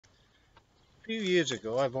few years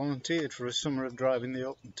ago I volunteered for a summer of driving the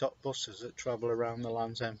open-top buses that travel around the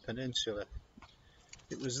Land's End Peninsula.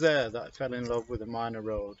 It was there that I fell in love with a minor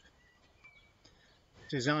road.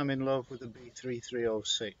 It is I'm in love with the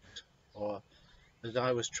B3306, or as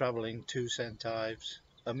I was travelling to St Ives,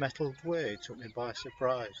 a metalled way took me by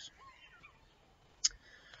surprise.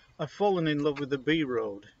 I've fallen in love with the B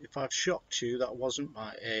road. If I've shocked you, that wasn't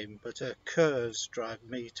my aim, but her curves drive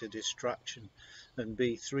me to distraction, and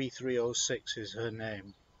B3306 is her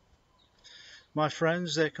name. My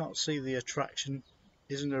friends, they can't see the attraction.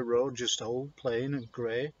 Isn't a road just old, plain and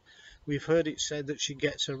grey? We've heard it said that she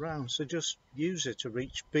gets around, so just use her to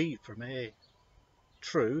reach B from A.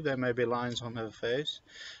 True, there may be lines on her face,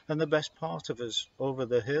 and the best part of us over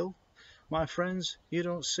the hill. My friends, you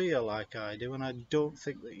don't see her like I do, and I don't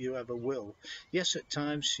think that you ever will. Yes, at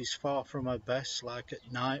times she's far from her best, like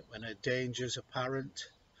at night when her danger's apparent,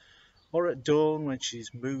 or at dawn when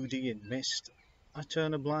she's moody and mist. I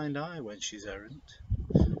turn a blind eye when she's errant.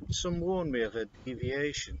 Some warn me of her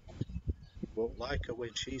deviation. You won't like her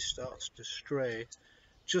when she starts to stray.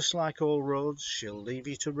 Just like all roads, she'll leave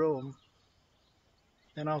you to roam.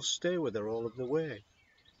 Then I'll stay with her all of the way.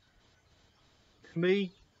 To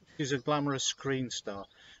me, she's a glamorous screen star.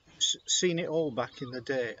 Seen it all back in the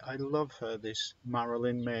day. I love her, this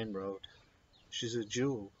Marilyn Main Road. She's a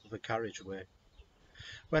jewel of a carriageway.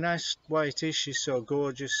 When asked why it is she's so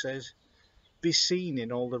gorgeous, says, be seen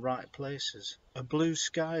in all the right places. A blue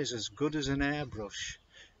sky's as good as an airbrush.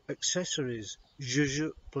 Accessories,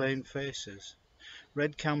 zhuzh, plain faces.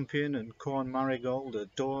 Red campion and corn marigold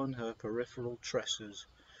adorn her peripheral tresses.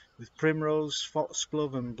 With primrose,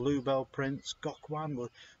 foxglove and bluebell prints, Gokwan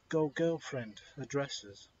will go girlfriend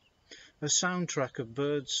addresses. A soundtrack of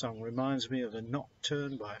birdsong reminds me of a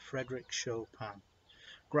nocturne by Frédéric Chopin.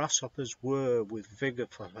 Grasshoppers whir with vigour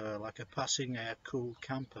for her like a passing air-cooled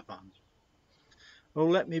camper van. Oh,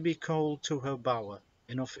 let me be cold to her bower,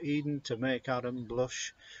 enough Eden to make Adam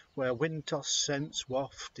blush, where wind-tossed scents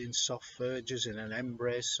waft in soft verges in an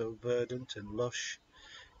embrace so verdant and lush.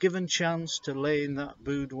 Given chance to lay in that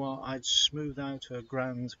boudoir, I'd smooth out her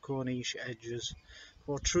grand Corniche edges,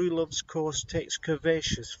 for true love's course takes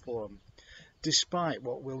curvaceous form, despite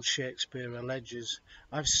what Will Shakespeare alleges.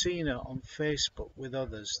 I've seen her on Facebook with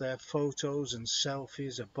others, their photos and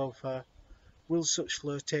selfies above her. Will such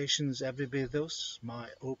flirtations ever be thus, my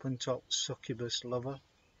open-top succubus lover?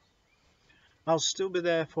 I'll still be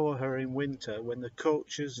there for her in winter when the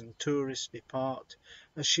coaches and tourists depart.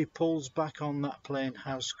 As she pulls back on that plain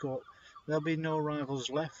housecoat, there'll be no rivals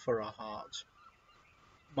left for her heart.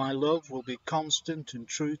 My love will be constant and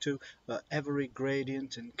true to her every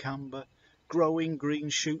gradient and camber, growing green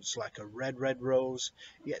shoots like a red rose,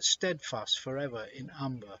 yet steadfast forever in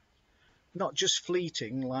amber. Not just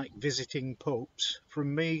fleeting like visiting popes.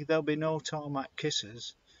 From me there'll be no tarmac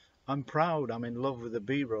kisses. I'm proud I'm in love with the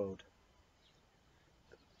B road.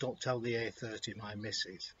 Don't tell the A30 my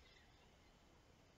missus.